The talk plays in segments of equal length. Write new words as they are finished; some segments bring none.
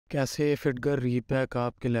कैसे फिटगर रीपैक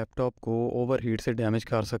आपके लैपटॉप को ओवरहीट से डैमेज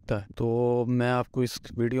कर सकता है। तो मैं आपको इस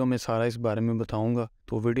वीडियो में सारा इस बारे में बताऊंगा,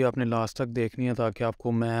 तो वीडियो आपने लास्ट तक देखनी है ताकि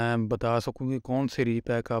आपको मैं बता सकूं कि कौन से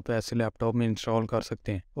रीपैक आप ऐसे लैपटॉप में इंस्टॉल कर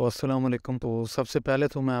सकते हैं। तो अस्सलाम वालेकुम। तो सबसे पहले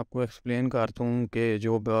तो मैं आपको एक्सप्लेन करता हूँ कि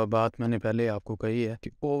जो बात मैंने पहले आपको कही है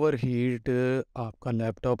कि ओवरहीट आपका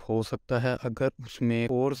लैपटॉप हो सकता है अगर उसमें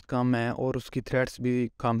कोर्स कम है और उसकी थ्रेड्स भी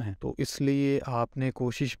कम है। तो इसलिए आपने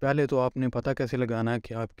कोशिश पहले तो आपने पता कैसे लगाना है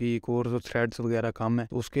कि आपकी कोर्स और थ्रेड्स वगैरह कम है।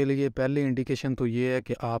 तो उसके लिए पहले इंडिकेशन तो ये है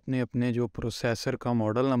कि आपने अपने जो प्रोसेसर का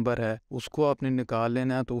मॉडल नंबर है उसको आपने निकाल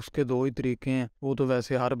लेना है। तो उसके दो ही तरीके हैं, वो तो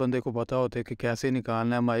वैसे हर बंदे को पता होता है कि कैसे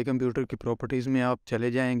निकालना है। माई कंप्यूटर की प्रॉपर्टीज में आप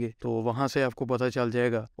चले जाएंगे तो वहां से आपको पता चल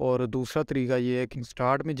जाएगा। और दूसरा तरीका ये है कि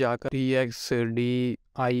स्टार्ट में जाकर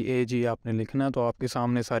DXD आपने लिखना है, तो आपके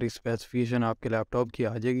सामने सारी स्पेसिफिकेशन आपके लैपटॉप की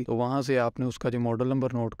आ जाएगी। तो वहां से आपने उसका जो मॉडल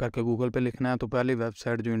नंबर नोट करके गूगल पे लिखना है। तो पहली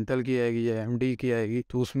वेबसाइट जो इंटेल की आएगी या AMD की आएगी,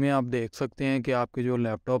 तो उसमें आप देख सकते हैं कि आपके जो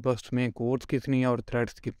लैपटॉप है उसमें कोर्स कितनी है और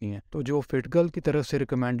थ्रेड्स कितनी है। तो जो फिटगर्ल की तरफ से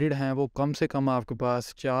रिकमेंडेड है वो कम से कम आपके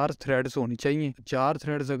पास 4 थ्रेड्स होनी चाहिए। 4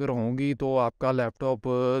 थ्रेड्स अगर होंगी तो आपका लैपटॉप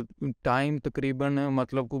टाइम तकरीबन,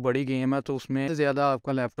 मतलब कोई बड़ी गेम है तो उसमें ज्यादा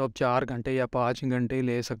आपका लैपटॉप 4 घंटे या 5 घंटे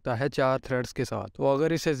ले सकता है 4 थ्रेड्स के साथ। तो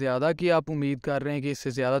अगर इससे ज़्यादा की आप उम्मीद कर रहे हैं कि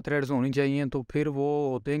इससे ज़्यादा थ्रेड्स होनी चाहिए तो फिर वो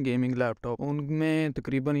होते हैं गेमिंग लैपटॉप। उनमें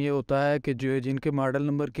तकरीबन ये होता है कि जो जिनके मॉडल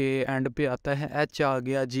नंबर के एंड पे आता है H आ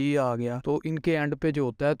गया, G आ गया, तो इनके एंड पे जो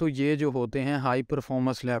होता है तो ये जो होते हैं हाई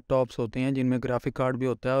परफॉर्मेंस लैपटॉप्स होते हैं जिनमें ग्राफिक कार्ड भी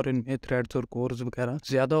होता है और इनमें थ्रेड्स और कोर्स वगैरह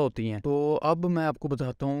ज़्यादा होती हैं। तो अब मैं आपको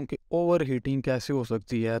बताता हूँ कि ओवर हीटिंग कैसे हो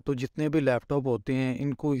सकती है। तो जितने भी लैपटॉप होते हैं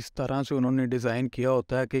इनको इस तरह से उन्होंने डिज़ाइन किया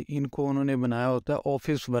होता है कि इनको उन्होंने बनाया होता है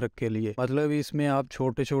ऑफिस वर्क के लिए। मतलब इसमें आप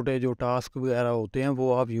छोटे छोटे जो टास्क वगैरह होते हैं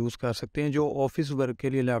वो आप यूज कर सकते हैं। जो ऑफिस वर्क के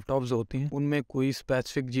लिए लैपटॉप्स होते हैं उनमें कोई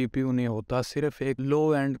स्पेसिफिक GPU नहीं होता, सिर्फ एक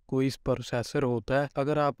लो एंड कोई प्रोसेसर होता है।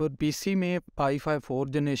 अगर आप PC में i5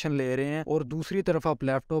 4th जनरेशन ले रहे हैं और दूसरी तरफ आप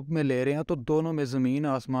लैपटॉप में ले रहे हैं तो दोनों में जमीन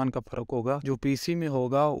आसमान का फर्क होगा। जो PC में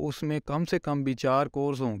होगा उसमें कम से कम भी 4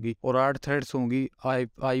 कोर्स होंगी और 8 थ्रेड्स होंगी।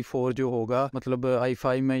 i4 जो होगा, मतलब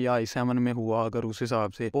i5 में या i7 में हुआ अगर उस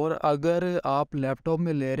हिसाब से। और अगर आप लैपटॉप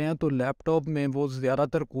में ले रहे हैं तो लैपटॉप में वो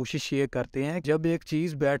ज्यादातर कोशिश ये करते हैं, जब एक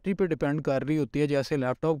चीज बैटरी पे डिपेंड कर रही होती है जैसे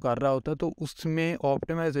लैपटॉप कर रहा होता है, तो उसमें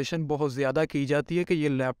ऑप्टिमाइजेशन बहुत ज्यादा की जाती है कि ये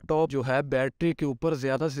लैपटॉप जो है बैटरी के ऊपर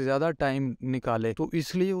ज्यादा से ज्यादा टाइम निकाले। तो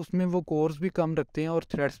इसलिए उसमें वो कोर्स भी कम रखते हैं और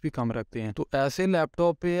थ्रेड्स भी कम रखते हैं। तो ऐसे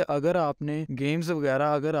लैपटॉप पे अगर आपने गेम्स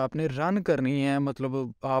वगैरह अगर आपने रन करनी है,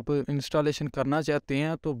 मतलब आप इंस्टॉलेशन करना चाहते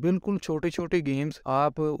हैं, तो बिल्कुल छोटी छोटी गेम्स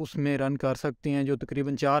आप उसमें रन कर सकते हैं। जो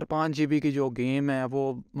तकरीबन 4-5 GB की जो गेम है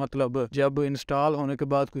वो, मतलब जब इंस्टॉल होने के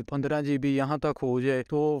बाद कोई 15 GB यहाँ तक हो जाए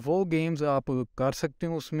तो वो गेम्स आप कर सकते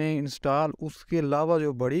हैं उसमें इंस्टॉल। उसके अलावा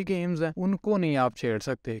जो बड़ी गेम्स हैं उनको नहीं आप छेड़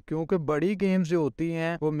सकते, क्योंकि बड़ी गेम्स जो होती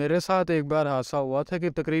हैं वो मेरे साथ एक बार हादसा हुआ था कि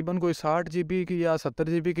तकरीबन कोई 60 GB की या 70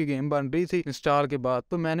 GB की गेम बन रही थी इंस्टॉल के बाद,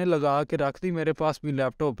 तो मैंने लगा के रख दी। मेरे पास भी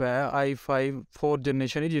लैपटॉप है i5 4th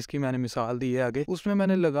जनरेशन जिसकी मैंने मिसाल दी है आगे, उसमें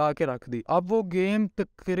मैंने लगा के रख दी। अब वो गेम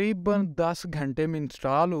तकरीबन 10 घंटे में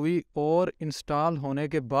इंस्टॉल हुई और इंस्टॉल होने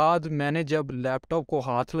के बाद मैंने जब लैपटॉप को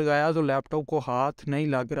हाथ लगाया तो लैपटॉप को हाथ नहीं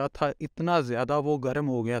लग रहा था, इतना ज्यादा वो गर्म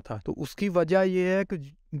हो गया था। तो उसकी वजह ये है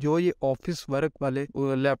कि जो ये ऑफिस वर्क वाले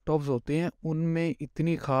लैपटॉप्स होते हैं उनमें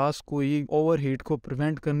इतनी खास कोई ओवरहीट को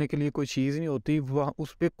प्रिवेंट करने के लिए कोई चीज़ नहीं होती। वह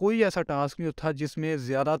उस पर कोई ऐसा टास्क नहीं होता जिसमें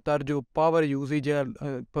ज़्यादातर जो पावर यूजेज है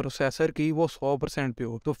प्रोसेसर की वो 100% पे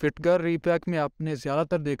हो। तो फिटगर रीपैक में आपने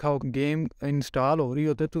ज़्यादातर देखा हो गेम इंस्टॉल हो रही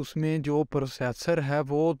होती है तो उसमें जो प्रोसेसर है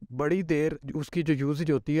वो बड़ी देर उसकी जो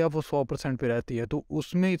यूजेज होती है वो 100% पे रहती है। तो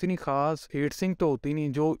उसमें इतनी खास हीट सिंक तो होती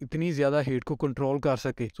नहीं जो इतनी ज़्यादा हीट को कंट्रोल कर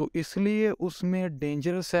सके। तो इसलिए उसमें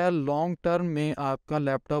डेंजरस है, लॉन्ग टर्म में आपका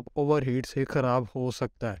लैपटॉप ओवरहीट से खराब हो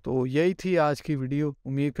सकता है। तो यही थी आज की वीडियो।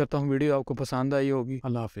 उम्मीद करता हूँ वीडियो आपको पसंद आई होगी।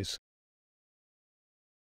 अल्लाह हाफिज।